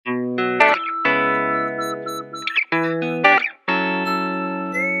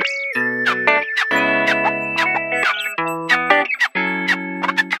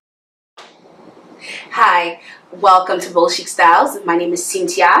Welcome to Bold Chic Styles. My name is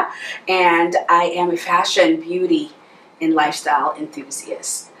Cynthia and I am a fashion, beauty, and lifestyle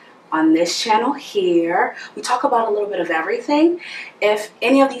enthusiast. On this channel here, we talk about a little bit of everything. If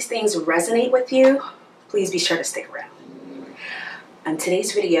any of these things resonate with you, please be sure to stick around. In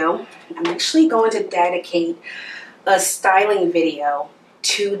today's video, I'm actually going to dedicate a styling video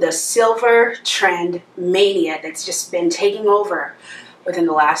to the silver trend mania that's just been taking over within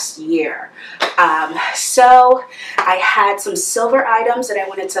the last year. So I had some silver items that I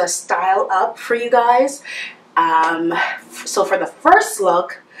wanted to style up for you guys. So for the first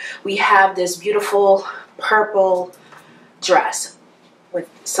look, we have this beautiful purple dress with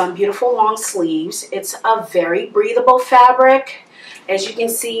some beautiful long sleeves. It's a very breathable fabric, as you can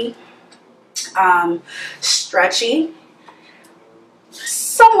see, stretchy,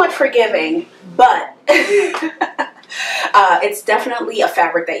 somewhat forgiving, but it's definitely a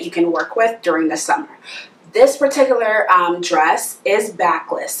fabric that you can work with during the summer. This particular dress is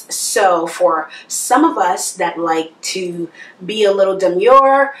backless, so for some of us that like to be a little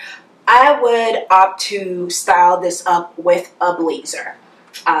demure, I would opt to style this up with a blazer.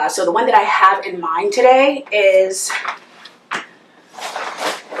 So the one that I have in mind today is,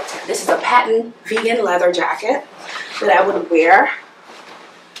 this is a patent vegan leather jacket that I would wear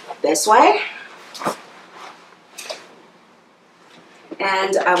this way.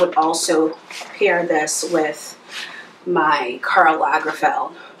 And I would also pair this with my Karl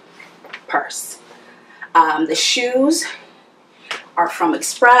Lagerfeld purse. The shoes are from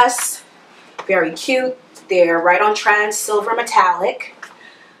Express, very cute. They're right on trend, silver metallic.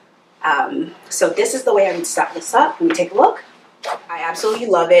 So this is the way I would style this up. Let me take a look. I absolutely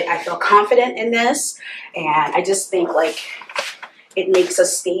love it. I feel confident in this, and I just think like it makes a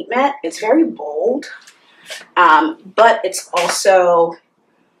statement. It's very bold. But it's also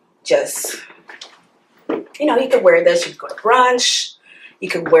just, you know, you could wear this, you could go to brunch, you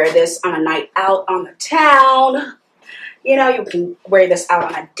could wear this on a night out on the town, you know, you can wear this out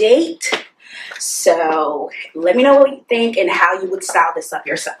on a date. So let me know what you think and how you would style this up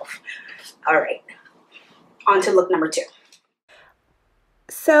yourself. All right, on to look number 2.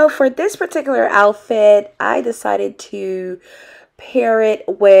 So for this particular outfit, I decided to pair it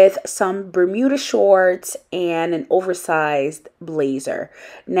with some Bermuda shorts and an oversized blazer.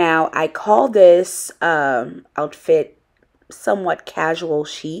 Now, I call this outfit somewhat casual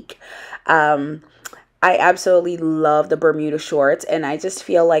chic. I absolutely love the Bermuda shorts, and I just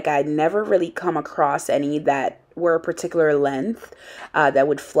feel like I never really come across any that were a particular length that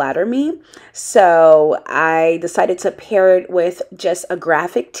would flatter me. So I decided to pair it with just a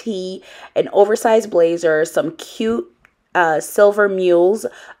graphic tee, an oversized blazer, some cute silver Mules.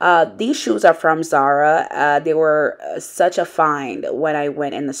 These shoes are from Zara. They were such a find when I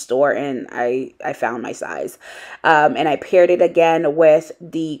went in the store and I found my size. And I paired it again with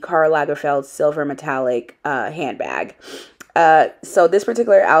the Karl Lagerfeld silver metallic handbag. So this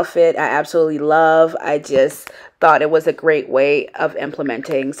particular outfit I absolutely love. I just thought it was a great way of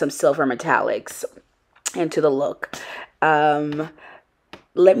implementing some silver metallics into the look.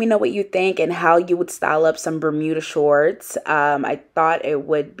 Let me know what you think and how you would style up some Bermuda shorts. I thought it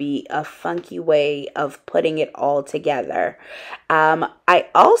would be a funky way of putting it all together. I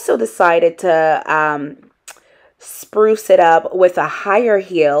also decided to spruce it up with a higher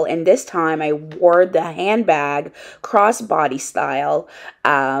heel, and this time I wore the handbag crossbody style.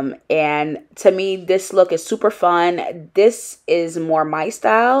 And to me, this look is super fun. This is more my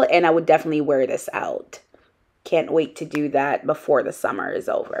style, and I would definitely wear this out. Can't wait to do that before the summer is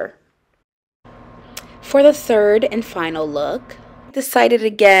over. For the third and final look, I decided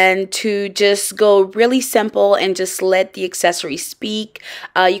again to just go really simple and just let the accessories speak.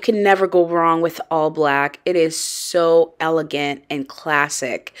 You can never go wrong with all black. It is so elegant and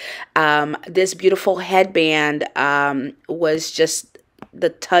classic. This beautiful headband was just the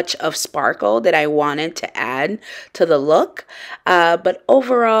touch of sparkle that I wanted to add to the look. But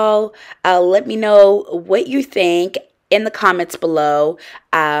overall, let me know what you think in the comments below.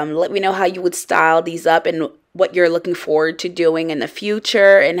 Let me know how you would style these up and what you're looking forward to doing in the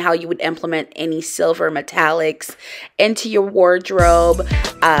future, and how you would implement any silver metallics into your wardrobe.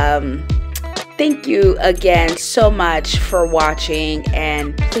 Thank you again so much for watching,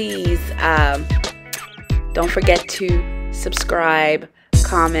 and please don't forget to subscribe,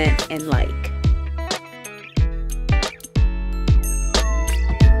 comment, and like.